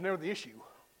 anger is never the issue.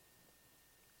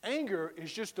 Anger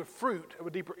is just the fruit of a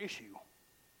deeper issue.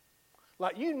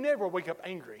 Like you never wake up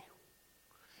angry.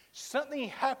 Something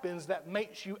happens that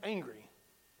makes you angry.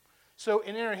 So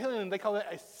in inner healing, they call it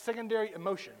a secondary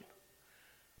emotion.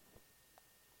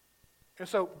 And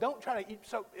so don't try to,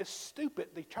 so it's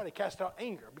stupid to try to cast out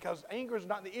anger because anger is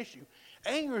not the issue.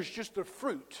 Anger is just the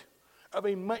fruit of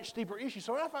a much deeper issue.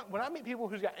 So when I meet people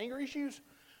who's got anger issues,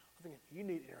 I'm thinking, you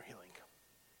need inner healing.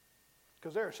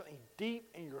 Because there is something deep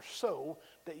in your soul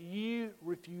that you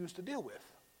refuse to deal with.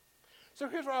 So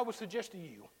here's what I would suggest to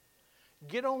you.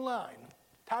 Get online.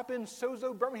 Type in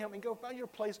Sozo Birmingham and go find your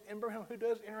place in Birmingham who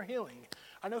does inner healing.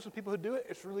 I know some people who do it.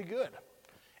 It's really good.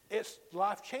 It's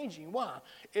life-changing. Why?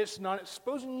 It's not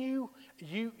exposing you.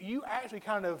 You actually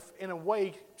kind of, in a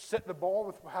way, set the bar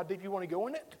with how deep you want to go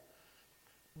in it.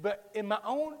 But in my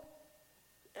own,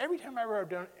 every time I've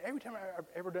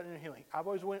ever done inner healing, I've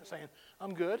always went saying,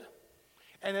 I'm good.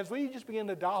 And as we just begin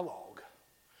to dialogue,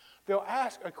 they'll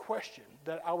ask a question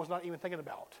that I was not even thinking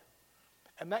about.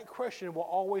 And that question will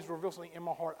always reveal something in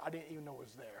my heart I didn't even know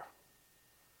was there.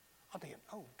 I'm thinking,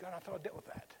 oh, God, I thought I dealt with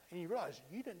that. And you realize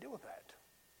you didn't deal with that.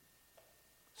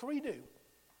 So what do?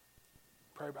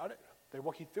 Pray about it. They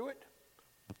walk you through it.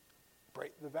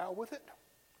 Break the vow with it.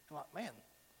 And like, man,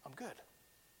 I'm good.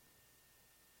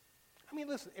 I mean,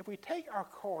 listen, if we take our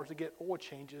cars to get oil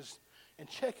changes and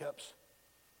checkups,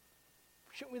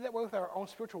 shouldn't we be that way with our own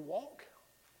spiritual walk?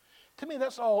 To me,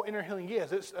 that's all inner healing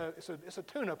is. It's a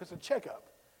tune-up. It's a checkup.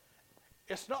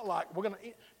 It's not like we're going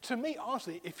to... To me,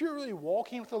 honestly, if you're really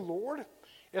walking with the Lord,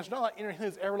 it's not like inner healing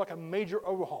is ever like a major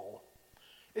overhaul.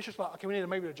 It's just like, okay, we need to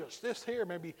maybe adjust this here,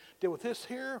 maybe deal with this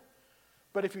here.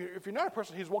 But if you're not a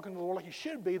person who's walking with the Lord like you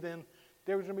should be, then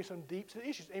there's going to be some deep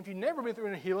issues. And if you've never been through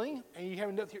inner healing and you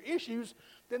haven't dealt with your issues,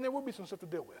 then there will be some stuff to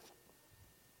deal with.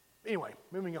 Anyway,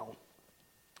 moving on.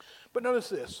 But notice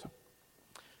this.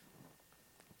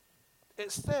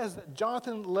 It says that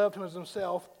Jonathan loved him as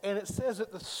himself, and it says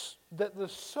that the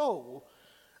soul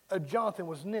of Jonathan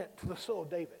was knit to the soul of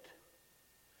David.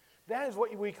 That is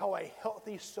what we call a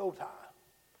healthy soul tie.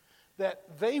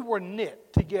 That they were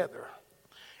knit together.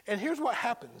 And here's what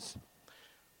happens.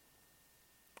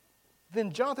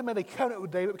 Then Jonathan made a covenant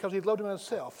with David because he loved him as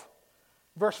himself.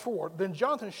 Verse 4, then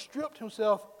Jonathan stripped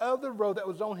himself of the robe that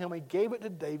was on him and gave it to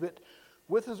David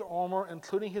with his armor,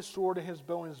 including his sword and his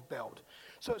bow and his belt.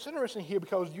 So it's interesting here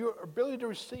because your ability to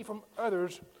receive from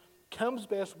others comes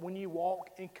best when you walk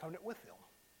in covenant with them.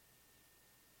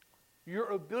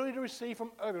 Your ability to receive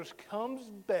from others comes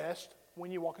best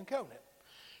when you walk in covenant.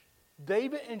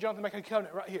 David and Jonathan make a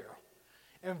covenant right here.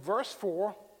 In verse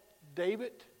 4,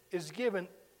 David is given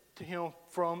to him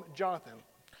from Jonathan.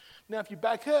 Now, if you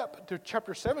back up to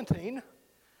chapter 17,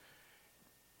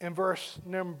 in verse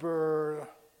number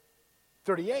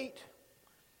 38,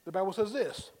 the Bible says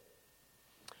this.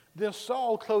 Then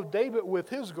Saul clothed David with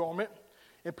his garment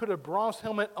and put a bronze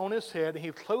helmet on his head, and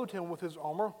he clothed him with his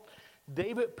armor.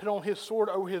 David put on his sword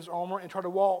over his armor and tried to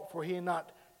walk, for he had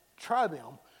not tried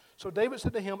them. So David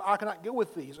said to him, I cannot go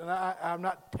with these, and I have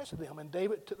not tested them. And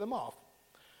David took them off.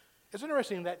 It's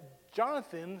interesting that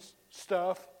Jonathan's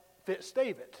stuff fits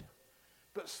David,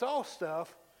 but Saul's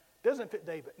stuff doesn't fit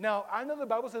David. Now, I know the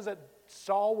Bible says that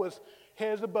Saul was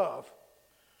heads above,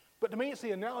 but to me it's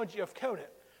the analogy of covenant.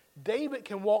 David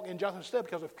can walk in Jonathan's step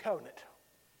because of covenant.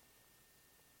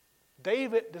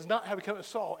 David does not have a covenant with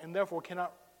Saul and therefore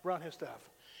cannot run his stuff.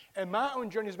 And my own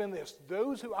journey has been this.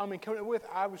 Those who I'm in covenant with,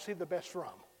 I receive the best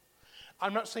from.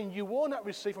 I'm not saying you will not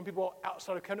receive from people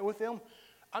outside of covenant with them.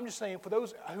 I'm just saying for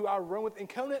those who I run with in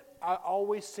covenant, I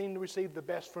always seem to receive the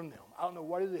best from them. I don't know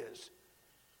what it is.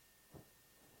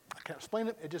 I can't explain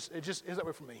it. It just is that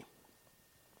way for me.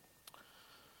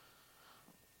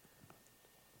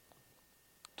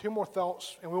 Two more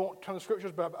thoughts, and we won't turn to the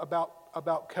scriptures, but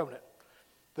about covenant.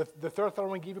 The third thought I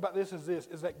want to give you about this,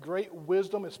 is that great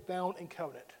wisdom is found in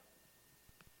covenant.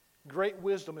 Great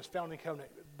wisdom is found in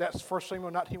covenant. That's 1 Samuel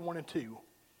 19, 1 and 2.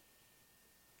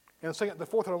 And the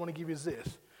fourth thought I want to give you is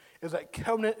this, is that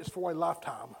covenant is for a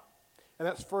lifetime. And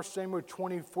that's 1 Samuel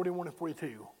 20, 41 and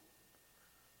 42.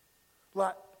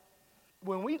 Like,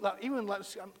 when we,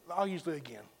 I'll use Lee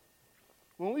again.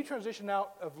 When we transitioned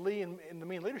out of Lee and the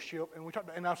me in leadership, and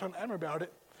I was talking to Admiral about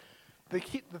it, the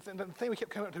thing we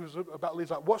kept coming up to was about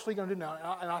Lee's like, what's Lee going to do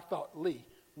now? And I thought, Lee,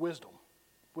 wisdom.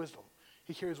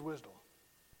 He carries wisdom.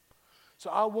 So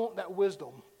I want that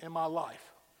wisdom in my life.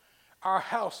 Our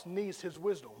house needs his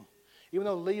wisdom. Even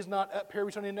though Lee's not up here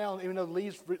returning now, and even though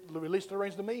Lee's released the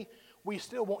reins to me, we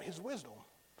still want his wisdom.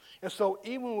 And so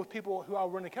even with people who I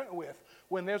run the covenant with,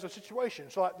 when there's a situation,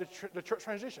 so like the church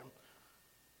transition,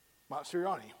 Mike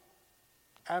Sirianni,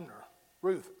 Abner,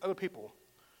 Ruth, other people.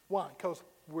 Why? Because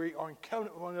we are in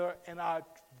covenant with one another, and I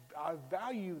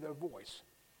value their voice.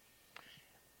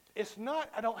 It's not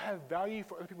I don't have value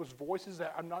for other people's voices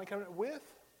that I'm not in covenant with.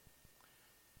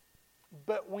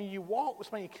 But when you walk with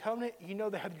somebody in covenant, you know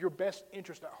they have your best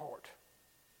interest at heart.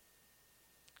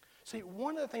 See,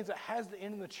 one of the things that has to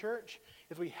end in the church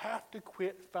is we have to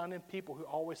quit finding people who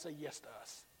always say yes to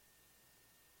us.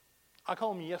 I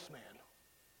call them yes man.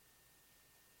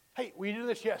 Hey, will you do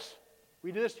this? Yes. Will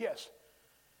you do this? Yes.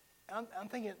 I'm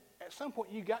thinking at some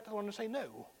point you got to learn to say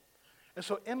no. And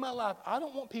so in my life, I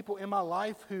don't want people in my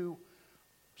life who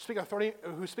speak authority,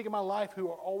 who speak in my life, who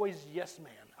are always yes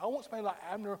man. I want somebody like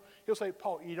Abner. He'll say,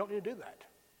 Paul, you don't need to do that.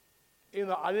 Even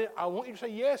though I want you to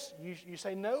say yes, you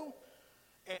say no.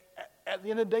 At the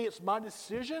end of the day, it's my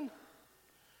decision.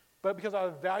 But because I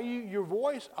value your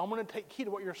voice, I'm going to take heed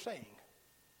of what you're saying.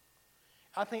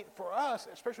 I think for us,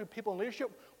 especially people in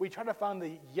leadership, we try to find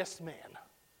the yes man.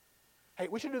 Hey,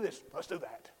 we should do this. Let's do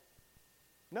that.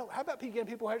 No, how about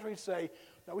people actually say,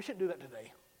 no, we shouldn't do that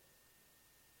today.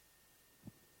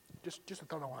 Just a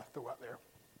thought I want to throw out there.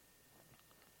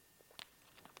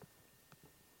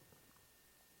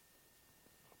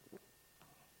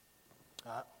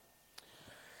 All right.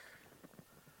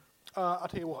 I'll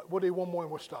tell you what. We'll do one more and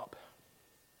we'll stop.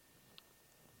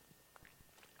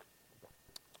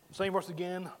 Same verse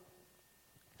again.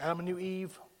 Adam and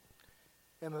Eve.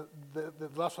 And the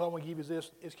last one I want to give you is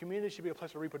this. Is community should be a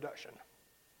place of reproduction.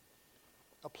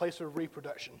 A place of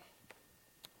reproduction.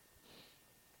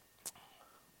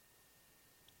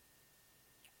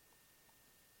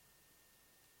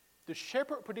 Does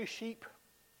shepherd produce sheep?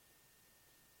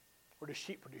 Or does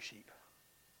sheep produce sheep?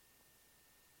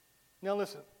 Now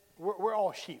listen, we're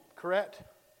all sheep, correct?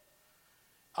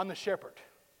 I'm the shepherd.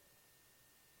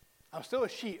 I'm still a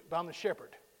sheep, but I'm the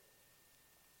shepherd.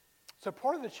 So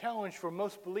part of the challenge for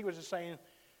most believers is saying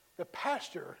the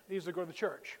pastor needs to go to the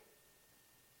church.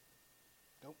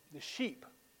 No, the sheep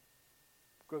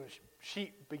go to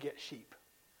sheep beget sheep.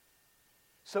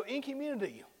 So in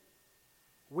community,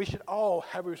 we should all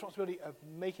have a responsibility of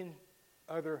making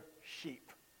other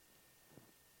sheep.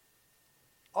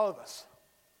 All of us.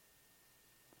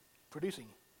 Producing.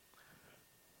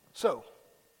 So,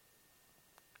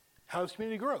 how does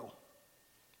community grow?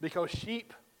 Because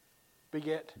sheep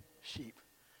beget sheep.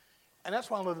 And that's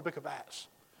why I love the book of Acts.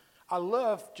 I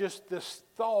love just this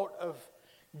thought of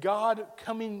God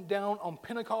coming down on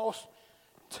Pentecost,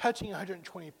 touching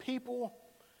 120 people.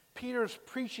 Peter's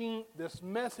preaching this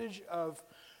message of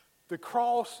the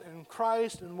cross and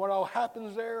Christ and what all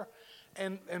happens there.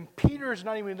 And Peter's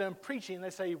not even done preaching. They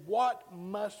say, what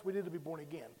must we do to be born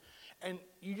again? And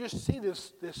you just see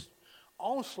this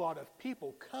onslaught of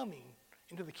people coming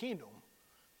into the kingdom.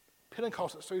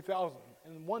 Pentecost it's 3,000.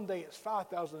 And one day it's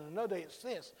 5,000. And another day it's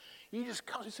this. You just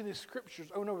constantly see these scriptures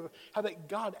over and over. How that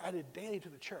God added daily to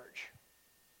the church.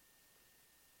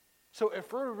 So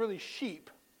if we're really sheep,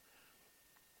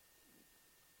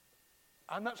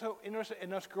 I'm not so interested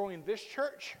in us growing this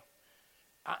church.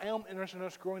 I am interested in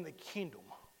us growing the kingdom.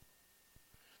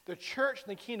 The church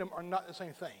and the kingdom are not the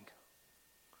same thing.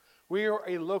 We are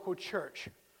a local church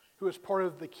who is part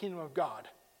of the kingdom of God.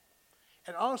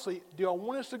 And honestly, do I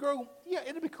want us to grow? Yeah,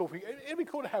 it'd be cool for you. It'd be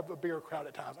cool to have a bigger crowd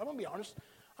at times. I'm going to be honest.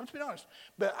 I'm just being honest.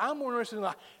 But I'm more interested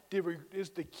in is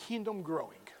the kingdom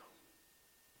growing?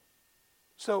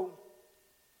 So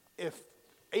if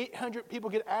 800 people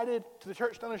get added to the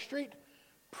church down the street,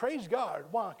 praise God.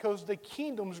 Why? Because the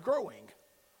kingdom's growing.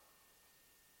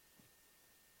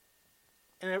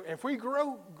 And if we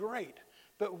grow, great.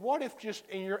 But what if just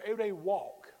in your everyday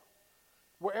walk,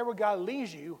 wherever God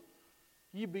leads you,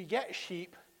 you beget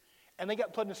sheep and they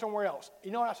got plugged in somewhere else?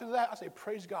 You know what I say to that? I say,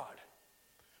 praise God.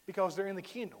 Because they're in the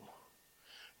kingdom.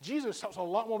 Jesus talks a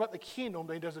lot more about the kingdom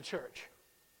than he does the church.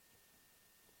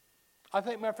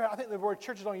 Matter of fact, I think the word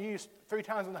church is only used 3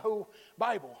 times in the whole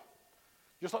Bible.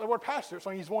 Just like the word pastor, it's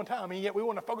only used 1 time. And yet we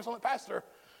want to focus on the pastor.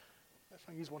 That's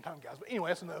only used 1 time, guys. But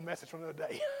anyway, that's another message for another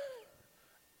day.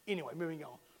 Anyway, moving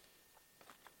on.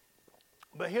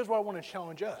 But here's what I want to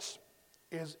challenge us,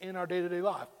 is in our day-to-day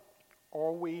life,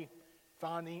 are we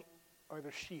finding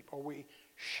other sheep? Are we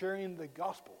sharing the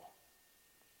gospel?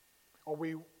 Are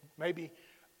we maybe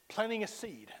planting a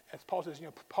seed? As Paul says,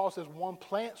 Paul says 1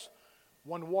 plants,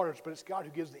 1 waters, but it's God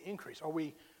who gives the increase. Are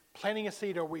we planting a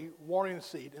seed? Are we watering the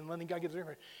seed and letting God give the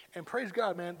increase? And praise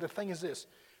God, man, the thing is this.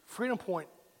 Freedom Point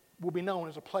will be known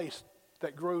as a place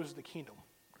that grows the kingdom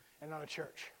and not a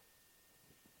church.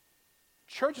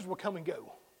 Churches will come and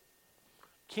go.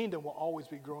 Kingdom will always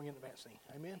be growing and advancing.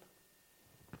 Amen?